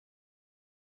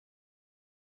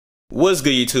What's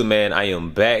good, YouTube, man? I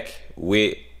am back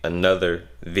with another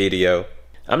video.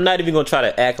 I'm not even gonna try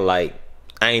to act like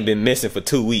I ain't been missing for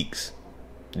 2 weeks.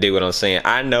 Dig what I'm saying?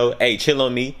 I know. Hey, chill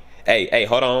on me. Hey,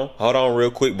 hold on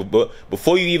real quick. But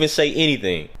before you even say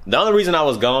anything, the only reason I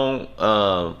was gone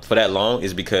for that long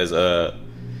is because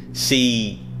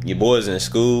see, your boy's in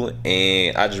school,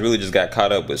 and I just got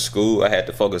caught up with school. I had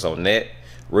to focus on that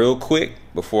real quick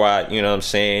before I, you know what I'm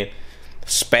saying,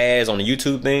 spaz on the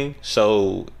YouTube thing.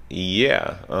 So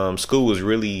yeah, school was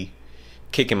really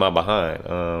kicking my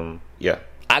behind. Yeah,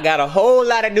 I got a whole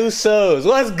lot of new subs.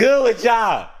 What's good with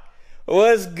y'all?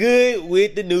 What's good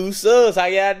with the new subs? How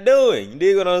y'all doing? You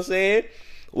dig what I'm saying?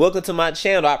 Welcome to my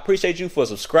channel. I appreciate you for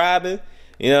subscribing.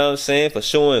 You know what I'm saying? For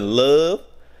showing love.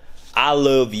 I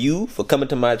love you for coming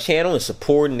to my channel and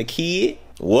supporting the kid.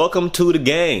 Welcome to the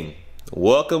gang.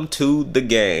 Welcome to the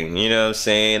gang. You know what I'm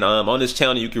saying? On this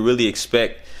channel, you can really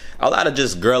expect a lot of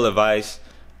just girl advice.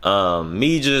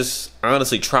 Me just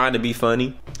honestly trying to be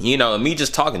funny. You know, me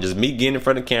just talking, just me getting in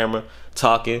front of the camera,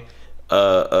 talking. You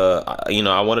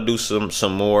know, I want to do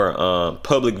some more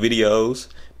public videos,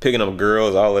 picking up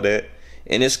girls, all of that.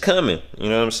 And it's coming, you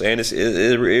know what I'm saying?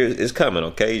 It's coming,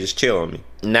 okay? Just chill on me.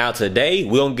 Now today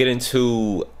we're gonna get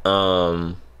into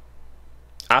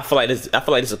I feel like this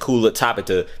is a cool little topic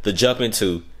to jump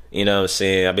into. You know what I'm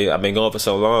saying? I've been going for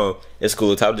so long. It's a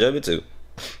cool topic to jump into.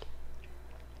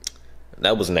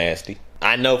 That was nasty.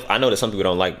 I know that some people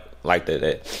don't like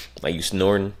that like you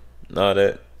snoring and all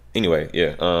that. Anyway,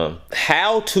 yeah.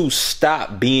 How to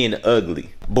stop being ugly.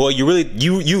 Boy, you really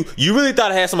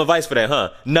thought I had some advice for that, huh?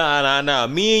 Nah.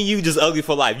 Me and you just ugly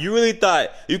for life. You really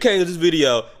thought you came to this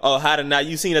video, oh, how to not,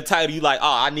 you seen the title, you like,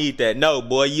 oh, I need that. No,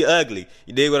 boy, you ugly.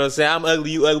 You dig what I'm saying? I'm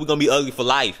ugly, you ugly, we gonna be ugly for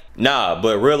life. Nah,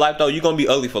 but real life though, you gonna be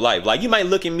ugly for life. Like, you might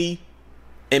look at me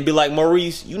and be like,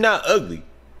 Maurice, you not ugly.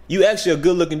 You actually a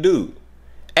good looking dude.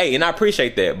 Hey, and I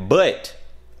appreciate that, but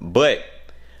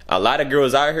a lot of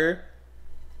girls out here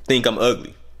think I'm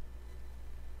ugly,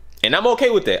 and I'm okay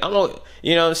with that.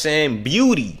 You know what I'm saying?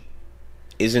 Beauty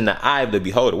is in the eye of the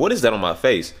beholder. What is that on my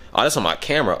face? Oh, that's on my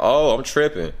camera. Oh, I'm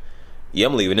tripping. Yeah,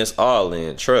 I'm leaving this all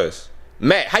in. Trust.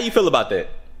 Matt, how you feel about that?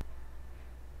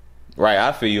 Right,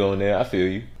 I feel you on there. I feel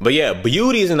you. But yeah,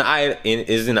 beauty is in the eye.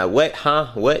 Is in the what? Huh?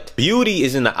 What? Beauty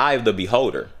is in the eye of the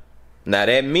beholder. Now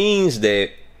that means that,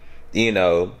 you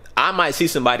know, I might see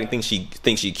somebody and think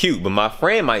she cute, but my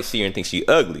friend might see her and think she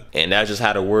ugly. And that's just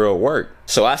how the world works.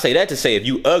 So I say that to say, if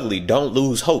you ugly, don't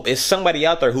lose hope. It's somebody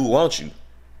out there who wants you.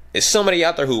 It's somebody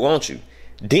out there who wants you.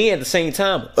 Then at the same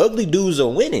time, ugly dudes are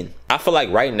winning. I feel like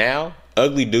right now,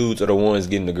 ugly dudes are the ones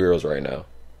getting the girls right now.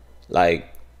 Like,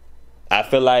 I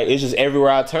feel like it's just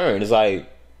everywhere I turn. It's like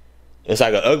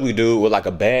an ugly dude with like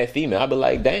a bad female. I be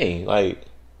like, dang, like,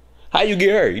 how you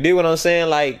get her? You dig what I'm saying?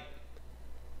 Like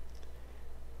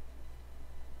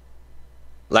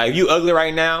if you ugly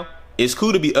right now, it's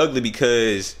cool to be ugly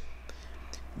because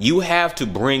you have to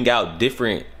bring out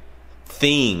different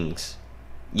things,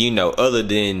 you know, other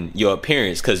than your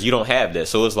appearance, because you don't have that.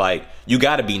 So it's like, you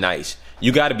gotta be nice,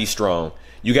 you gotta be strong,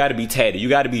 you gotta be tatted, you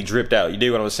gotta be dripped out. You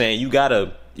dig what I'm saying? You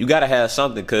gotta have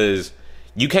something, because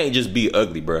you can't just be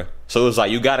ugly, bruh. So it's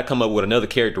like, you gotta come up with another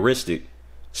characteristic.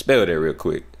 Spell that real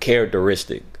quick.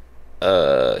 Characteristic.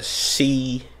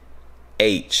 C-H.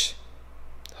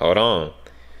 Hold on.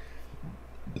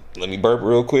 Let me burp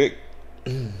real quick.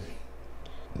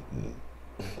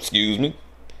 Excuse me.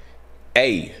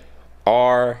 A-R-A-C.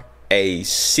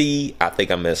 I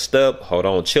think I messed up. Hold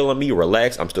on, chill on me,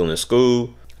 relax. I'm still in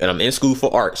school, and I'm in school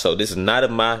for art, so this is not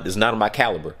of my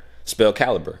caliber. Spell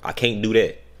caliber. I can't do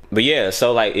that. But yeah,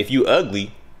 so like, if you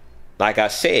ugly, like I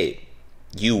said,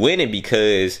 you winning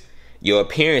because your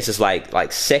appearance is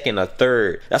like second or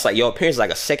third. That's like, your appearance is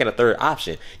like a second or third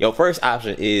option. Your first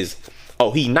option is,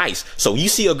 oh, he nice. So you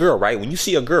see a girl, right? When you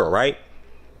see a girl, right?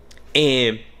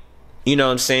 And, you know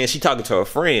what I'm saying, she talking to her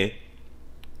friend,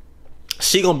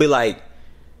 she gonna be like,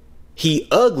 he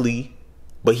ugly,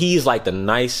 but he's like the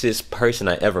nicest person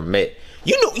I ever met.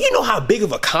 You know how big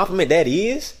of a compliment that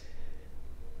is?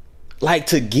 Like,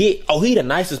 to get, oh, he the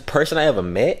nicest person I ever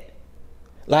met?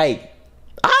 Like,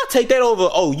 I'll take that over,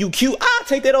 oh, you cute. I'll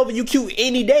take that over, you cute,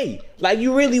 any day. Like,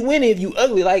 you really winning if you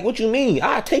ugly. Like, what you mean?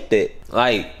 I'll take that.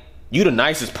 Like, you the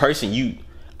nicest person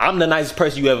I'm the nicest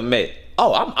person you ever met.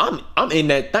 Oh, I'm in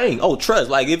that thing. Oh, trust.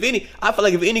 Like, I feel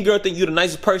like if any girl think you the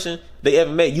nicest person they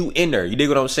ever met, you in there. You dig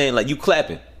what I'm saying? Like, you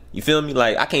clapping. You feel me?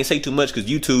 Like, I can't say too much because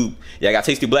YouTube, yeah, I got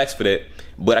tasty blacks for that.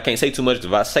 But I can't say too much.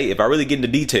 If I really get into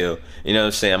detail, you know what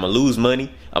I'm saying, I'm gonna lose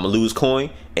money, I'm gonna lose coin.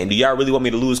 And do y'all really want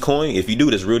me to lose coin? If you do,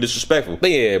 that's real disrespectful.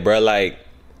 But yeah, bro, like,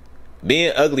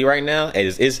 Being ugly right now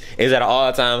is at an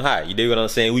all-time high. You dig what I'm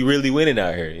saying? We really winning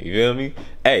out here. You feel me?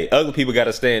 Hey, ugly people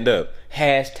gotta stand up.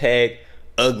 Hashtag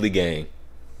ugly gang.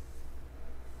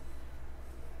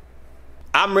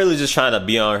 I'm really just trying to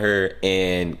be on here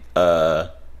and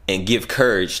give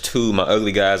courage to my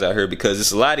ugly guys out here, because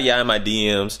there's a lot of y'all in my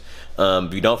DMs.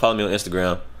 If you don't follow me on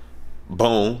Instagram,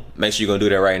 boom, make sure you're gonna do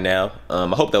that right now. I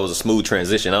hope that was a smooth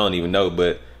transition. I don't even know,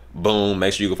 but boom,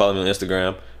 make sure you can follow me on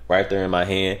Instagram right there in my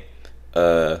hand.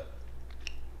 Yeah,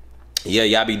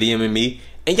 y'all be DMing me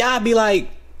and y'all be like,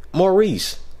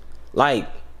 Maurice, like,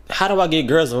 how do I get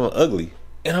girls on ugly?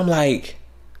 And I'm like,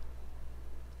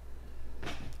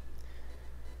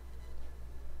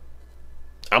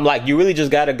 you really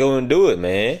just gotta go and do it,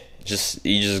 man.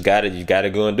 You gotta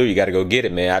go and do it. You gotta go get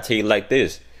it, man. I tell you like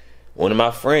this. One of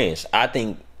my friends, I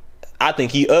think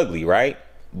he ugly, right?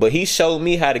 But he showed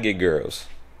me how to get girls.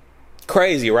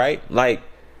 Crazy, right? Like,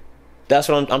 that's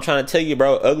what I'm trying to tell you,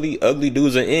 bro. Ugly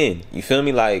dudes are in. You feel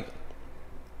me? Like,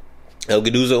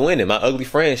 ugly dudes are winning. My ugly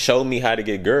friend showed me how to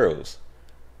get girls.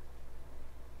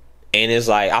 And it's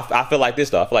like, I feel like this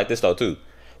though. I feel like this though too.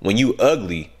 When you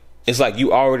ugly, it's like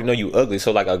you already know you ugly.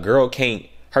 So like a girl can't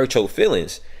hurt your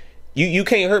feelings. You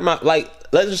can't hurt my, like,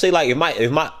 let's just say like if my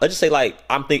let's just say like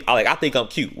I think I'm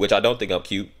cute, which I don't think I'm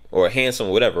cute or handsome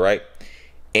or whatever, right?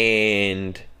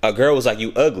 And a girl was like,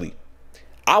 you ugly.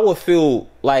 I would feel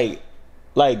like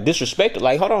disrespected.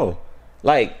 Like, hold on,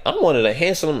 like, I'm one of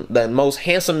the most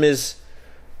handsomest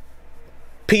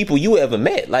people you ever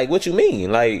met. Like, what you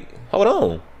mean? Like, hold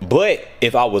on. But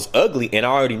if I was ugly and I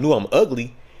already knew I'm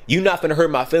ugly, you're not gonna hurt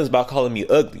my feelings by calling me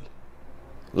ugly.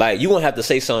 Like, you gonna have to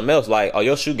say something else, like, oh,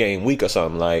 your shoe game weak or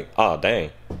something. Like, oh,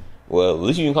 dang, well, at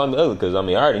least you can call me ugly, because I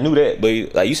mean, I already knew that.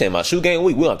 But like, you saying my shoe game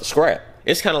weak, we don't have to scrap.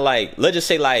 It's kind of like, let's just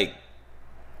say like,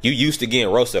 you used to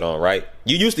getting roasted on, right?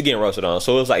 You used to getting roasted on.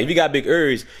 So it's like, if you got big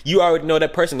ears, you already know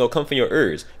that person gonna come for your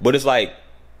ears. But it's like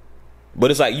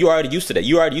you already used to that.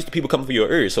 You already used to people coming for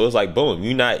your ears. So it's like, boom,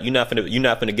 you're not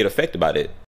finna get affected by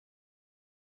that.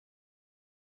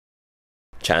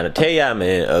 Trying to tell y'all,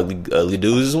 man, ugly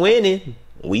dudes is winning.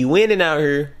 We winning out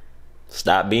here.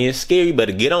 Stop being scary. You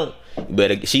better get on. You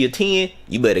better, she a 10.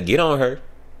 You better get on her.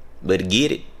 Better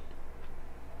get it.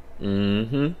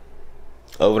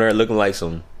 Over there looking like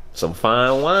some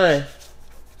fine wine.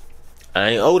 I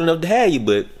ain't old enough to have you,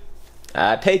 but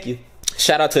I'll take you.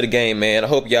 Shout out to the game, man. I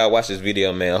hope y'all watch this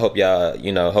video, man. I hope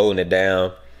y'all, holding it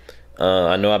down.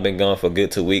 I know I've been gone for a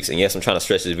good 2 weeks, and yes, I'm trying to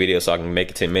stretch this video so I can make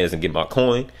it 10 minutes and get my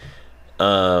coin.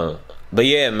 But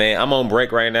yeah, man, I'm on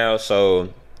break right now,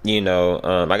 so I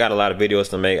got a lot of videos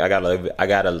to make. I got a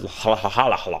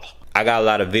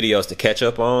lot of videos to catch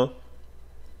up on.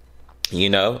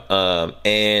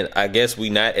 And I guess we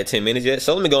not at 10 minutes yet.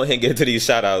 So let me go ahead and get to these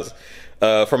shout outs.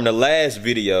 From the last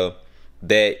video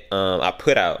that I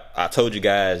put out, I told you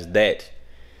guys that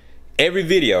every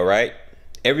video, right?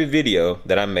 Every video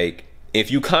that I make, if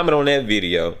you comment on that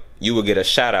video, you will get a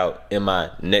shout out in my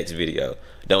next video.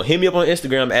 Don't hit me up on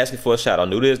Instagram asking for a shout out.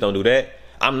 Don't do this, don't do that.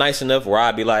 I'm nice enough where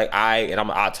I'd be like,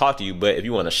 I'll talk to you, but if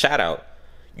you want a shout out,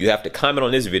 you have to comment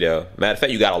on this video. Matter of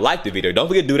fact, you gotta like the video. Don't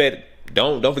forget to do that.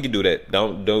 Don't forget to do that.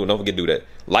 Don't forget to do that.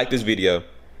 Like this video.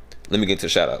 Let me get to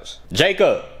shout outs.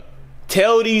 Jacob,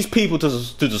 tell these people to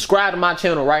subscribe to my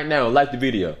channel right now and like the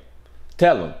video.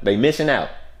 Tell them they missing out.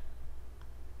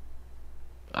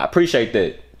 I appreciate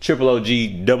that. Triple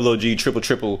OG, double OG,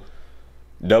 triple,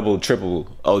 double, triple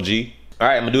OG. All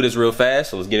right, I'm gonna do this real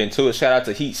fast, so let's get into it. Shout out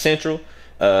to Heat Central,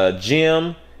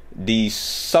 Jim De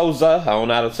Souza, I don't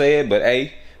know how to say it, but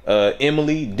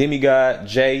Emily, Demigod,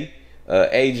 Jay,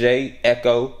 AJ,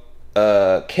 Echo,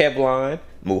 Kevlon,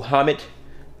 Muhammad,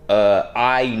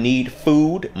 I Need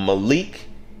Food, Malik,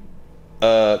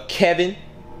 Kevin,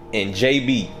 and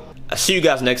JB. I'll see you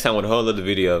guys next time with a whole other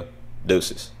video.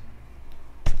 Deuces.